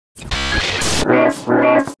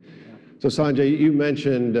So Sanjay, you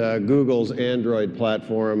mentioned Google's Android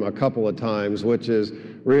platform a couple of times, which is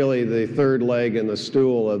really the third leg in the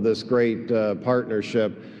stool of this great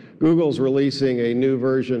partnership. Google's releasing a new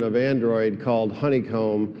version of Android called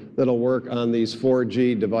Honeycomb that'll work on these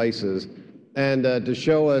 4G devices. And to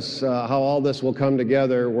show us how all this will come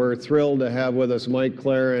together, we're thrilled to have with us Mike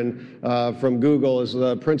Claren from Google as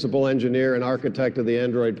the principal engineer and architect of the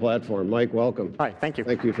Android platform. Mike, welcome. Hi, thank you.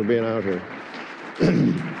 Thank you for being out here.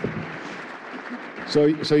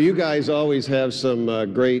 So you guys always have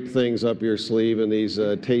some great things up your sleeve and these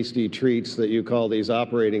tasty treats that you call these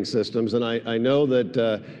operating systems. And I know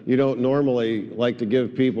that you don't normally like to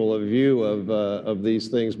give people a view of these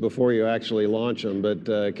things before you actually launch them. But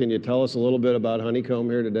can you tell us a little bit about Honeycomb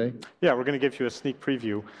here today? Yeah, we're going to give you a sneak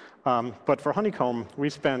preview. But for Honeycomb, we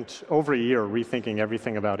spent over a year rethinking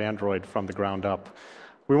everything about Android from the ground up.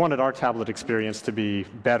 We wanted our tablet experience to be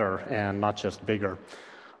better and not just bigger.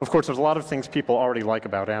 Of course, there's a lot of things people already like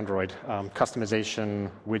about Android. Customization,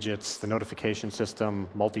 widgets, the notification system,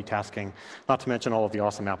 multitasking, not to mention all of the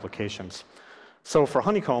awesome applications. So for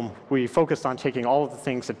Honeycomb, we focused on taking all of the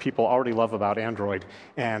things that people already love about Android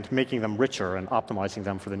and making them richer and optimizing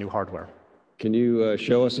them for the new hardware. Can you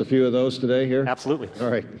show us a few of those today here? Absolutely. All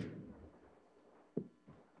right.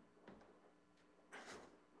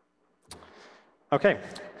 OK.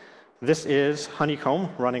 This is Honeycomb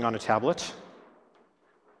running on a tablet.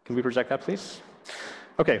 Can we project that, please?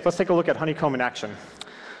 OK, let's take a look at Honeycomb in action.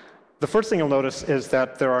 The first thing you'll notice is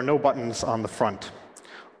that there are no buttons on the front.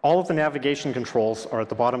 All of the navigation controls are at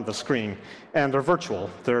the bottom of the screen, and they're virtual.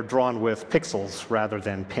 They're drawn with pixels rather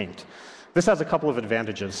than paint. This has a couple of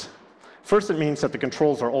advantages. First, it means that the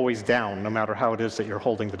controls are always down, no matter how it is that you're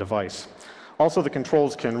holding the device. Also, the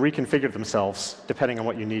controls can reconfigure themselves depending on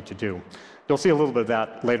what you need to do. You'll see a little bit of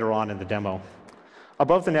that later on in the demo.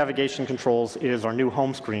 Above the navigation controls is our new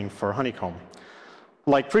home screen for Honeycomb.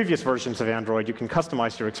 Like previous versions of Android, you can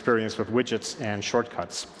customize your experience with widgets and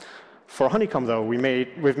shortcuts. For Honeycomb, though, we've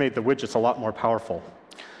made the widgets a lot more powerful.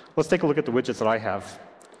 Let's take a look at the widgets that I have.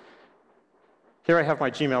 Here I have my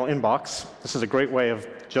Gmail inbox. This is a great way of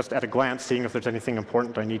just at a glance seeing if there's anything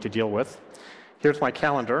important I need to deal with. Here's my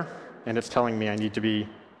calendar, and it's telling me I need to be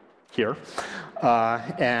here.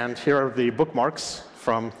 And here are the bookmarks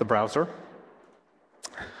from the browser.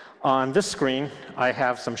 On this screen, I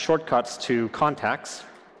have some shortcuts to contacts.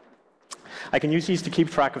 I can use these to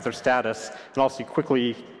keep track of their status and also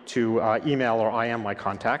quickly to email or IM my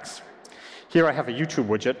contacts. Here I have a YouTube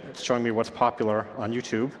widget. It's showing me what's popular on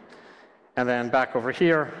YouTube. And then back over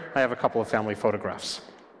here, I have a couple of family photographs.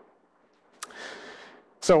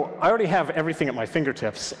 So I already have everything at my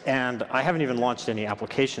fingertips, and I haven't even launched any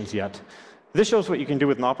applications yet. This shows what you can do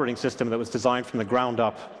with an operating system that was designed from the ground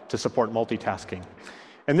up to support multitasking.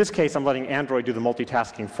 In this case, I'm letting Android do the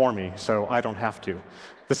multitasking for me, so I don't have to.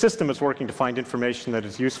 The system is working to find information that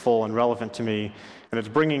is useful and relevant to me, and it's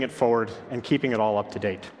bringing it forward and keeping it all up to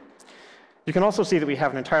date. You can also see that we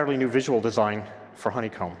have an entirely new visual design for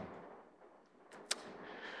Honeycomb.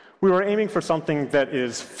 We were aiming for something that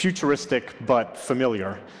is futuristic but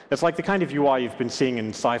familiar. It's like the kind of UI you've been seeing in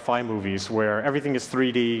sci-fi movies, where everything is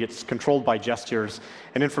 3D, it's controlled by gestures,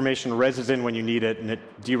 and information reses in when you need it, and it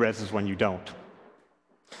dereses when you don't.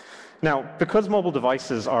 Now, because mobile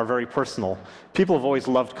devices are very personal, people have always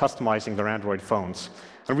loved customizing their Android phones.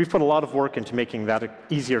 And we've put a lot of work into making that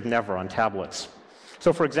easier than ever on tablets.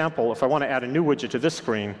 So for example, if I want to add a new widget to this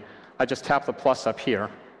screen, I just tap the plus up here.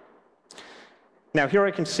 Now here I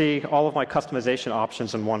can see all of my customization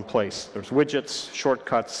options in one place. There's widgets,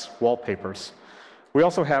 shortcuts, wallpapers. We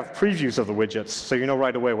also have previews of the widgets, so you know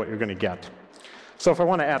right away what you're going to get. So if I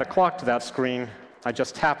want to add a clock to that screen, I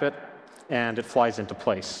just tap it, and it flies into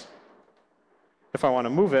place. If I want to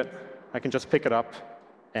move it, I can just pick it up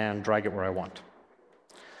and drag it where I want.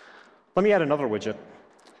 Let me add another widget.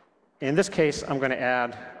 In this case, I'm going to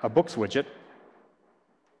add a books widget.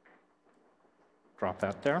 Drop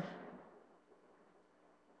that there.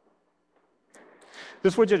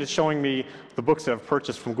 This widget is showing me the books that I've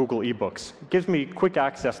purchased from Google eBooks. It gives me quick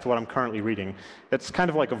access to what I'm currently reading. It's kind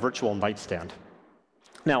of like a virtual nightstand.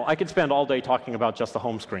 Now, I could spend all day talking about just the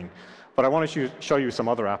home screen, but I want to show you some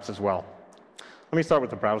other apps as well. Let me start with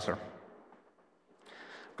the browser.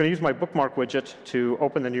 I'm going to use my bookmark widget to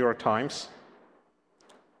open the New York Times.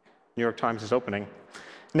 New York Times is opening.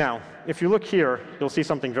 Now, if you look here, you'll see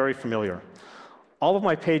something very familiar. All of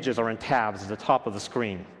my pages are in tabs at the top of the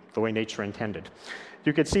screen, the way nature intended.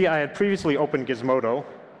 You can see I had previously opened Gizmodo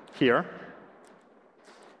here,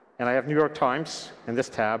 and I have New York Times in this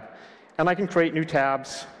tab, and I can create new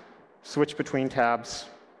tabs, switch between tabs,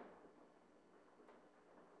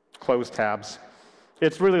 close tabs.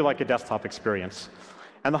 It's really like a desktop experience.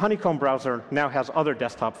 And the Honeycomb browser now has other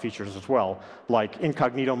desktop features as well, like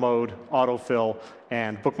incognito mode, autofill,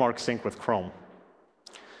 and bookmark sync with Chrome.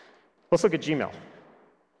 Let's look at Gmail.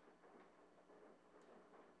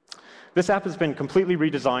 This app has been completely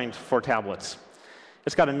redesigned for tablets.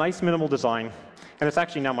 It's got a nice minimal design, and it's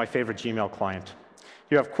actually now my favorite Gmail client.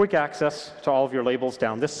 You have quick access to all of your labels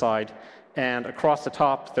down this side, and across the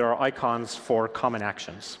top, there are icons for common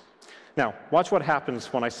actions. Now, watch what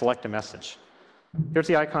happens when I select a message. Here's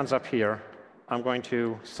the icons up here. I'm going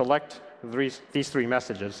to select these three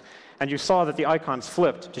messages. And you saw that the icons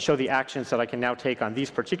flipped to show the actions that I can now take on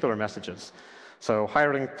these particular messages. So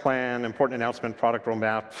hiring plan, important announcement, product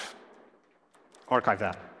roadmap, archive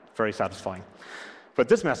that. Very satisfying. But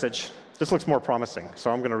this message, this looks more promising,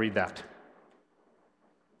 so I'm going to read that.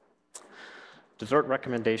 Dessert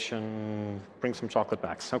recommendation, bring some chocolate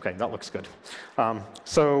backs. OK, that looks good.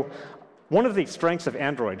 So one of the strengths of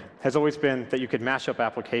Android has always been that you could mash up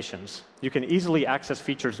applications. You can easily access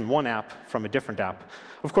features in one app from a different app.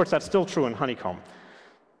 Of course, that's still true in Honeycomb.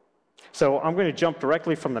 So I'm going to jump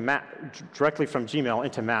directly from Gmail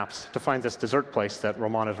into Maps to find this dessert place that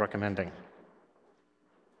Roman is recommending.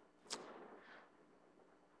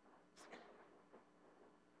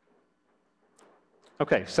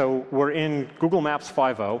 OK, so we're in Google Maps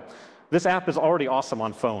 5.0. This app is already awesome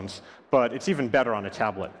on phones, but it's even better on a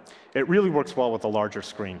tablet. It really works well with a larger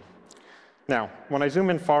screen. Now, when I zoom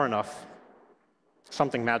in far enough,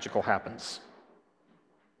 something magical happens.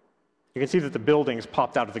 You can see that the buildings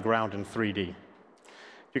popped out of the ground in 3D.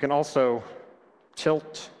 You can also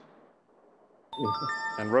tilt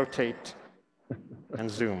and rotate and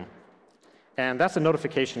zoom. And that's a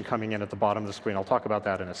notification coming in at the bottom of the screen. I'll talk about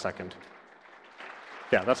that in a second.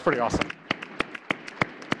 Yeah, that's pretty awesome.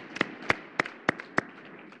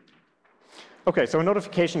 OK, so a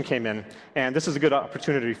notification came in, and this is a good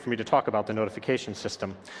opportunity for me to talk about the notification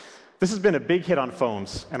system. This has been a big hit on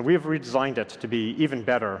phones, and we have redesigned it to be even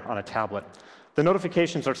better on a tablet. The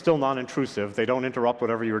notifications are still non-intrusive. They don't interrupt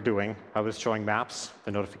whatever you're doing. I was showing maps.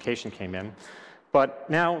 The notification came in. But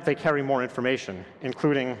now they carry more information,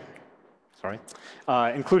 including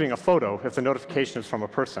a photo if the notification is from a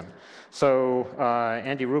person. So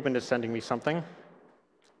Andy Rubin is sending me something.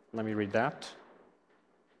 Let me read that.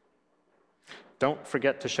 Don't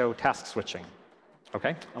forget to show task switching. OK,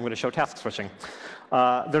 I'm going to show task switching.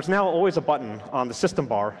 There's now always a button on the system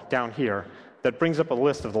bar down here that brings up a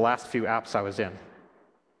list of the last few apps I was in.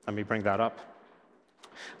 Let me bring that up.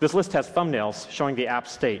 This list has thumbnails showing the app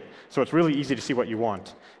state, so it's really easy to see what you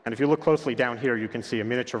want. And if you look closely down here, you can see a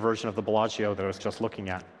miniature version of the Bellagio that I was just looking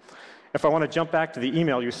at. If I want to jump back to the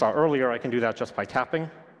email you saw earlier, I can do that just by tapping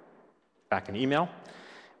back in email.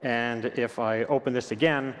 And if I open this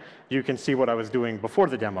again, you can see what I was doing before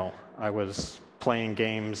the demo. I was playing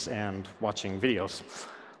games and watching videos.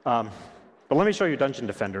 But let me show you Dungeon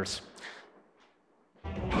Defenders.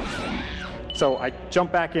 So I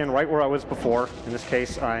jump back in right where I was before. In this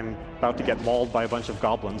case, I'm about to get mauled by a bunch of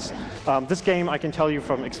goblins. This game, I can tell you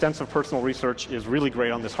from extensive personal research, is really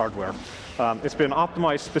great on this hardware. It's been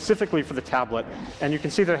optimized specifically for the tablet, and you can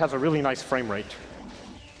see that it has a really nice frame rate.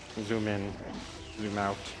 Zoom in, zoom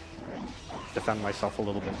out, defend myself a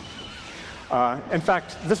little bit. In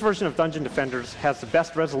fact, this version of Dungeon Defenders has the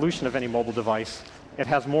best resolution of any mobile device. It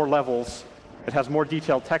has more levels. It has more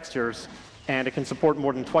detailed textures. And it can support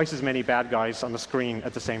more than twice as many bad guys on the screen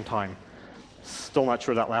at the same time. Still not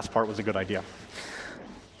sure that last part was a good idea.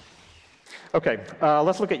 OK,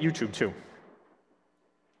 let's look at YouTube, too.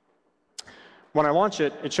 When I launch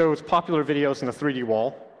it, it shows popular videos in the 3D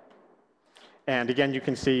wall. And again, you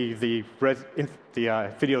can see the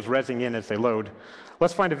videos rezzing in as they load.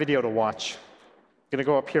 Let's find a video to watch. I'm going to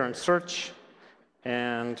go up here and search.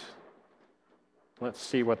 And let's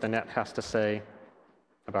see what the net has to say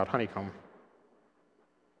about Honeycomb.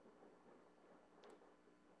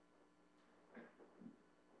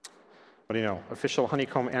 What do you know? Official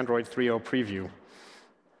Honeycomb Android 3.0 preview.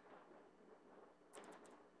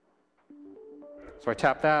 So I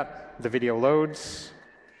tap that. The video loads.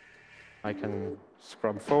 I can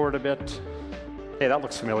scrub forward a bit. Hey, that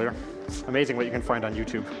looks familiar. It's amazing what you can find on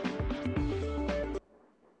YouTube.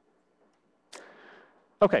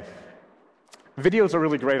 OK. Videos are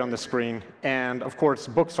really great on the screen, and of course,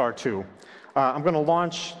 books are too. I'm going to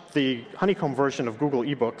launch the Honeycomb version of Google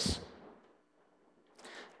eBooks.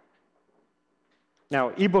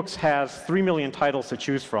 Now, eBooks has 3 million titles to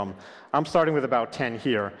choose from. I'm starting with about 10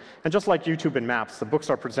 here. And just like YouTube and Maps, the books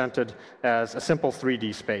are presented as a simple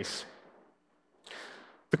 3D space.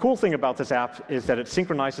 The cool thing about this app is that it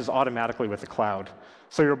synchronizes automatically with the cloud.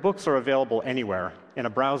 So your books are available anywhere, in a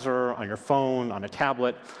browser, on your phone, on a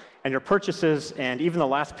tablet, and your purchases and even the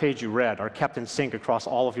last page you read are kept in sync across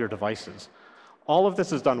all of your devices. All of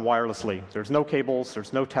this is done wirelessly. There's no cables,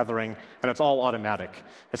 there's no tethering, and it's all automatic.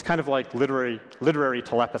 It's kind of like literary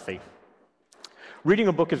telepathy. Reading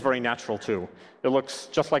a book is very natural, too. It looks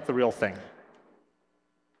just like the real thing.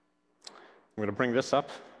 I'm going to bring this up.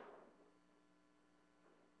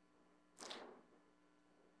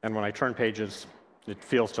 And when I turn pages, it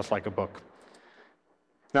feels just like a book.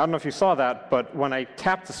 Now, I don't know if you saw that, but when I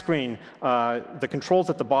tapped the screen, the controls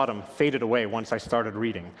at the bottom faded away once I started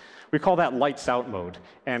reading. We call that lights out mode,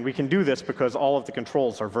 and we can do this because all of the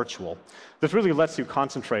controls are virtual. This really lets you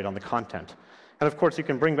concentrate on the content. And of course, you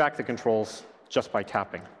can bring back the controls just by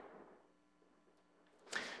tapping.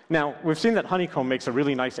 Now, we've seen that Honeycomb makes a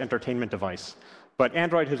really nice entertainment device, but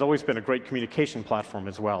Android has always been a great communication platform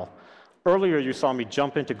as well. Earlier, you saw me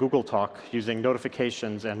jump into Google Talk using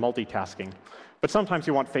notifications and multitasking. But sometimes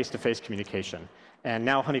you want face-to-face communication, and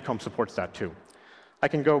now Honeycomb supports that too. I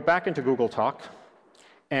can go back into Google Talk,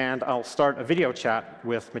 and I'll start a video chat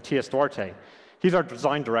with Matias Duarte. He's our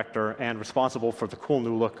design director and responsible for the cool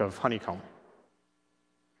new look of Honeycomb.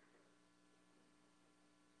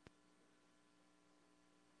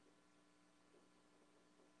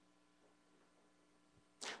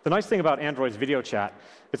 The nice thing about Android's video chat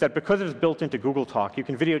is that because it is built into Google Talk, you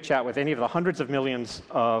can video chat with any of the hundreds of millions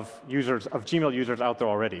of users, of Gmail users out there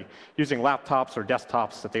already, using laptops or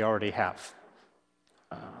desktops that they already have.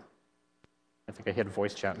 I think I hit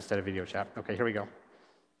voice chat instead of video chat. OK, here we go.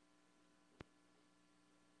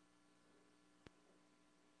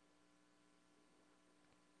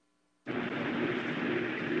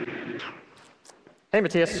 Hey,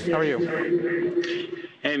 Matias, how are you?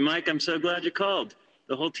 Hey, Mike, I'm so glad you called.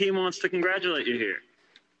 The whole team wants to congratulate you here.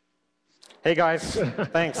 Hey, guys.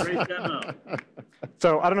 Thanks. Great demo.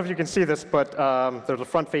 So I don't know if you can see this, but there's a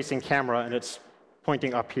front-facing camera, and it's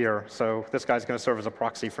pointing up here. So this guy's going to serve as a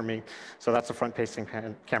proxy for me. So that's a front-facing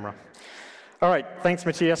camera. All right. Thanks,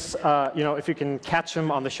 Matias. If you can catch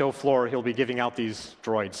him on the show floor, he'll be giving out these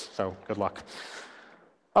droids. So good luck.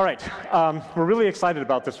 All right. We're really excited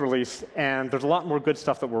about this release, and there's a lot more good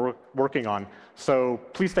stuff that we're working on. So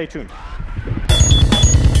please stay tuned.